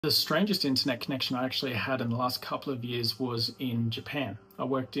The strangest internet connection I actually had in the last couple of years was in Japan. I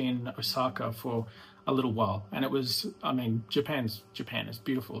worked in Osaka for a little while, and it was, I mean, Japan is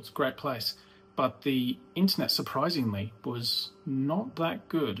beautiful. It's a great place. But the internet, surprisingly, was not that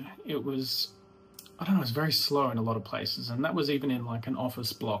good. It was, I don't know, it was very slow in a lot of places. And that was even in like an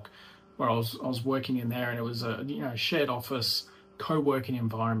office block where I was working in there, and it was a, shared office, co-working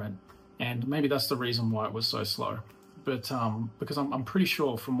environment. And maybe that's the reason why it was so slow. But because I'm pretty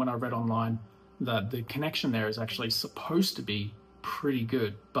sure from when I read online that the connection there is actually supposed to be pretty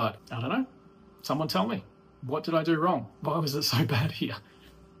good, but I don't know. Someone tell me, what did I do wrong? Why was it so bad here?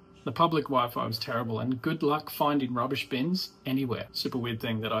 The public Wi-Fi was terrible, and good luck finding rubbish bins anywhere. Super weird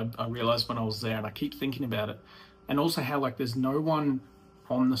thing that I realized when I was there, and I keep thinking about it. And also how like there's no one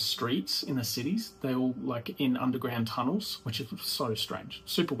on the streets in the cities. They're all like in underground tunnels, which is so strange,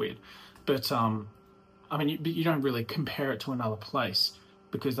 super weird. But I mean, you don't really compare it to another place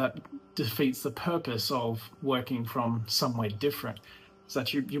because that defeats the purpose of working from somewhere different. Is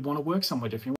that you want to work somewhere different.